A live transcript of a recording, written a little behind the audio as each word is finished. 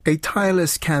A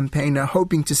tireless campaigner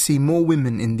hoping to see more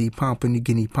women in the Papua New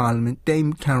Guinea Parliament,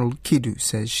 Dame Carol Kidu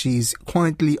says she's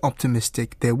quietly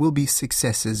optimistic there will be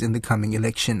successes in the coming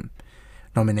election.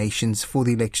 Nominations for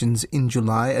the elections in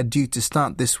July are due to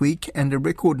start this week, and a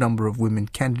record number of women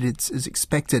candidates is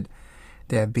expected.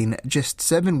 There have been just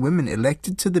 7 women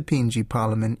elected to the PNG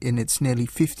Parliament in its nearly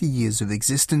 50 years of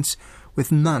existence,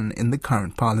 with none in the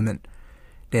current Parliament.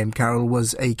 Dame Carol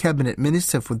was a cabinet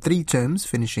minister for 3 terms,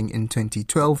 finishing in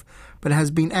 2012, but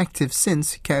has been active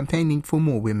since, campaigning for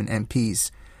more women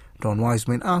MPs. Don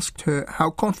Wiseman asked her how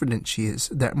confident she is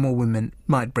that more women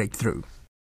might break through.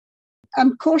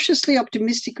 I'm cautiously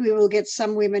optimistic we will get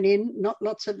some women in, not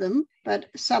lots of them, but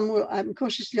some will. I'm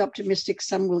cautiously optimistic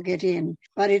some will get in.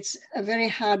 But it's a very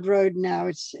hard road now.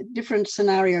 It's a different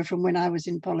scenario from when I was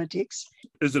in politics.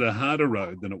 Is it a harder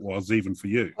road than it was even for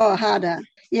you? Oh, harder.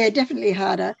 Yeah, definitely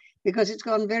harder, because it's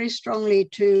gone very strongly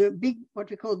to what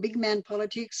we call big man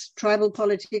politics, tribal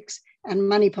politics, and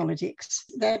money politics.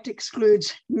 That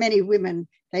excludes many women.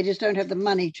 They just don't have the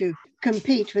money to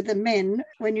compete with the men.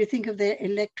 When you think of their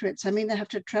electorates, I mean, they have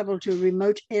to travel to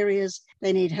remote areas.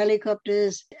 They need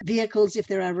helicopters, vehicles if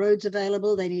there are roads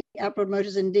available. They need outboard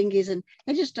motors and dinghies, and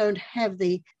they just don't have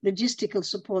the logistical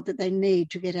support that they need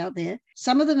to get out there.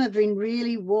 Some of them have been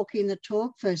really walking the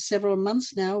talk for several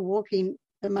months now, walking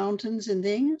the mountains and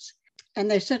things, and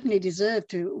they certainly deserve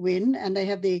to win, and they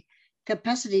have the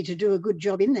capacity to do a good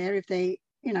job in there if they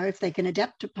can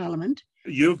adapt to Parliament.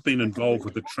 You've been involved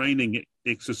with the training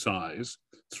exercise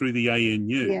through the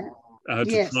ANU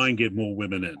to try and get more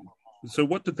women in. So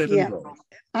what did that involve?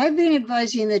 I've been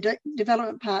advising the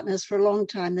development partners for a long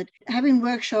time that having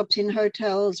workshops in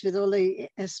hotels with all the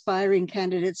aspiring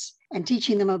candidates and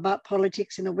teaching them about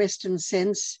politics in a Western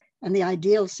sense and the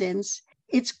ideal sense,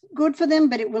 it's good for them,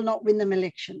 but it will not win them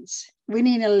elections.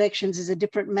 Winning elections is a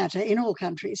different matter in all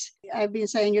countries. I've been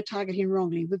saying you're targeting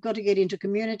wrongly. We've got to get into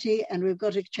community, and we've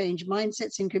got to change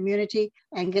mindsets in community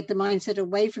and get the mindset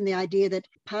away from the idea that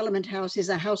Parliament House is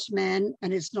a house man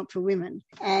and it's not for women.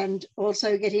 And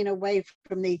also getting away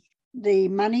from the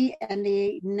money, and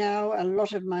now a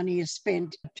lot of money is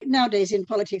spent. Nowadays in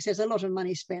politics, there's a lot of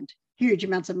money spent. Huge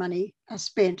amounts of money are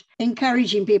spent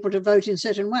encouraging people to vote in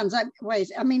certain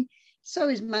ways. I mean, so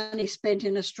is money spent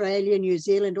in Australia, New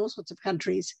Zealand, all sorts of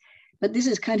countries. But this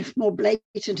is kind of more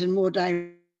blatant and more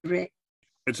direct.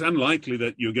 It's unlikely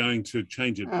that you're going to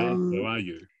change it back, though, are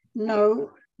you? No,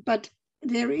 but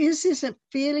there is a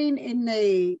feeling in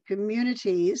the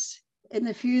communities, in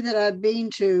the few that I've been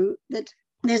to, that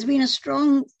there's been a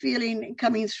strong feeling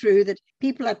coming through that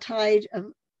people are tired of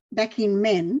backing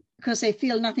men because they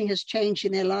feel nothing has changed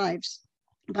in their lives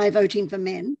by voting for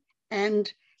men.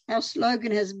 And our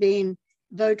slogan has been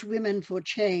vote women for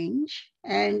change,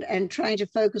 and trying to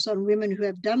focus on women who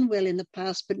have done well in the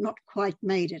past but not quite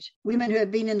made it. Women who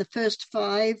have been in the first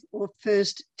 5 or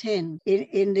first 10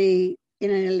 in an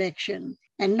election.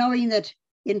 And knowing that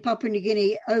in Papua New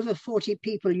Guinea, over 40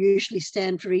 people usually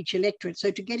stand for each electorate. So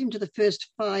to get into the first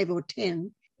 5 or 10,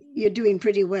 you're doing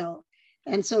pretty well.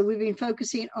 And so we've been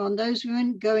focusing on those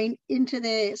women going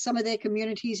into some of their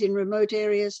communities in remote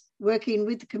areas, working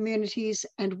with the communities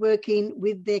and working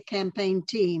with their campaign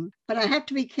team. But I have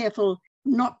to be careful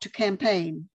not to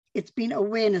campaign. It's been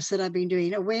awareness that I've been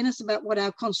doing, awareness about what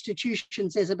our constitution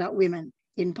says about women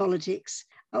in politics,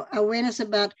 awareness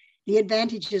about the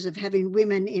advantages of having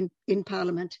women in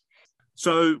Parliament.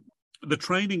 So the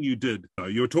training you did,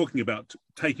 you were talking about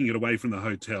taking it away from the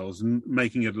hotels and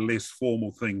making it a less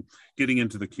formal thing, getting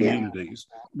into the communities.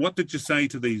 Yeah. What did you say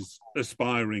to these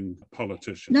aspiring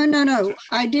politicians? No.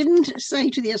 I didn't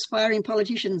say to the aspiring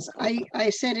politicians. I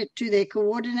said it to their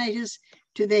coordinators,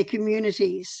 to their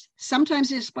communities. Sometimes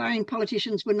the aspiring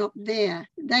politicians were not there.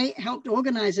 They helped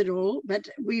organise it all, but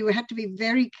we had to be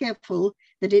very careful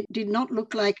that it did not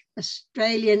look like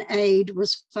Australian aid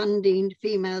was funding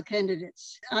female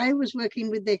candidates. I was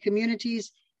working with their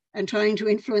communities and trying to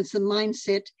influence the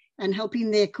mindset and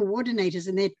helping their coordinators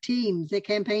and their teams, their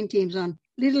campaign teams, on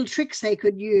little tricks they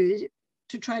could use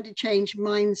to try to change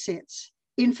mindsets,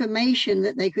 information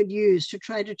that they could use to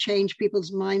try to change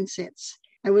people's mindsets.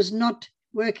 I was not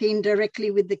working directly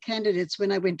with the candidates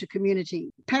when I went to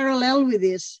community. Parallel with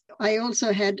this, I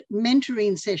also had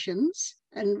mentoring sessions,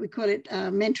 and we call it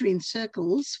mentoring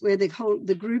circles, where the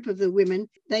group of the women,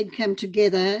 they'd come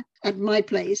together at my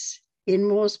place in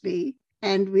Moresby,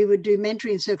 and we would do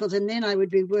mentoring circles, and then I would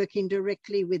be working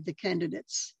directly with the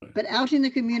candidates. But out in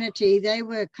the community, they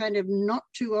were kind of not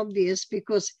too obvious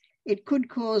because it could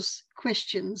cause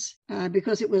questions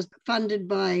because it was funded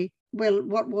by,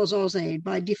 what was AusAid?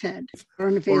 By DFAD,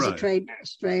 Foreign Affairs and Trade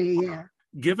Australia.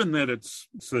 given that it's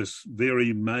this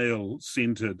very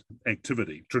male-centred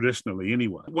activity, traditionally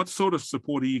anyway, what sort of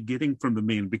support are you getting from the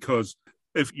men? Because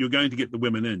if you're going to get the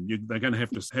women in, they're going to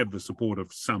have the support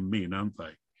of some men, aren't they?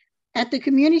 At the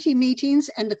community meetings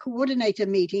and the coordinator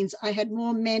meetings, I had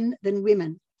more men than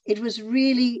women. It was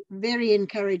really very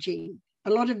encouraging. A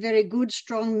lot of very good,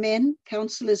 strong men,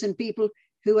 councillors and people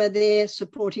who are there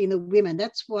supporting the women.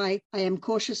 That's why I am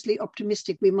cautiously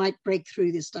optimistic we might break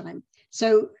through this time.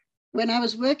 So when I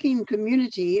was working in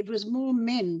community, it was more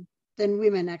men than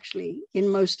women, actually, in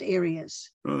most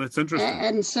areas. Oh, that's interesting.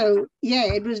 And so,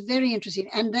 it was very interesting.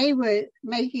 And they were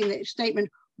making the statement,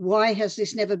 why has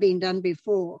this never been done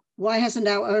before? Why hasn't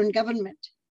our own government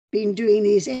been doing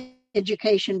these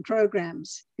education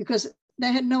programs? Because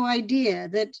they had no idea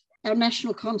that our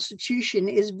national constitution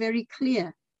is very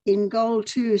clear in Goal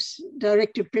 2,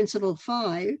 Directive Principle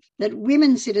 5, that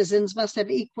women citizens must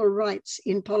have equal rights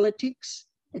in politics,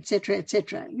 etc.,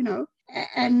 etc.,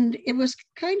 And it was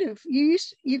kind of, you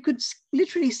could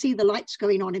literally see the lights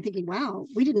going on and thinking, wow,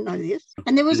 we didn't know this.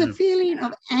 And there was a feeling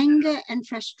of anger and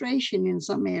frustration in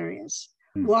some areas.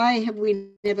 Why have we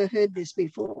never heard this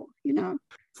before,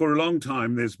 For a long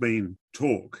time, there's been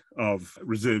talk of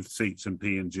reserved seats in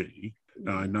PNG.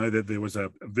 I know that there was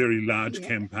a very large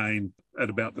campaign at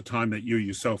about the time that you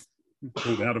yourself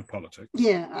pulled out of politics.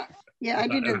 I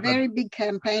did a very big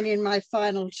campaign in my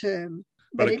final term.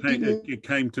 But it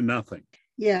came to nothing.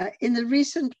 Yeah, in the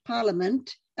recent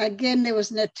parliament, again, there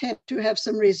was an attempt to have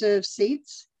some reserve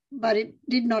seats, but it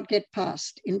did not get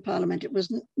passed in parliament. It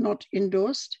was not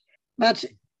endorsed. But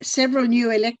several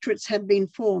new electorates have been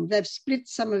formed. They've split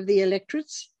some of the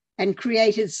electorates and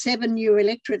created 7 new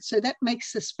electorates. So that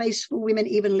makes the space for women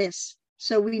even less.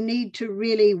 So we need to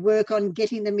really work on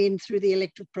getting them in through the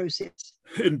electoral process.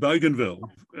 In Bougainville,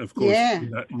 of course,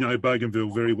 you know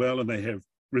Bougainville very well, and they have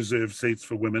reserved seats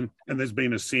for women. And there's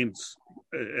been a sense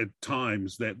at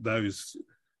times that those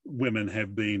women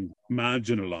have been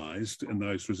marginalised in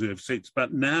those reserved seats.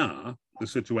 But now the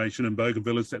situation in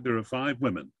Bougainville is that there are 5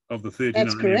 women of the 39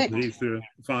 MPs. There are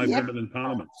 5 women in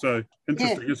Parliament. So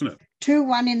interesting, isn't it?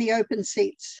 2-1 in the open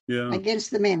seats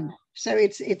against the men. So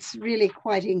it's really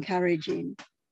quite encouraging.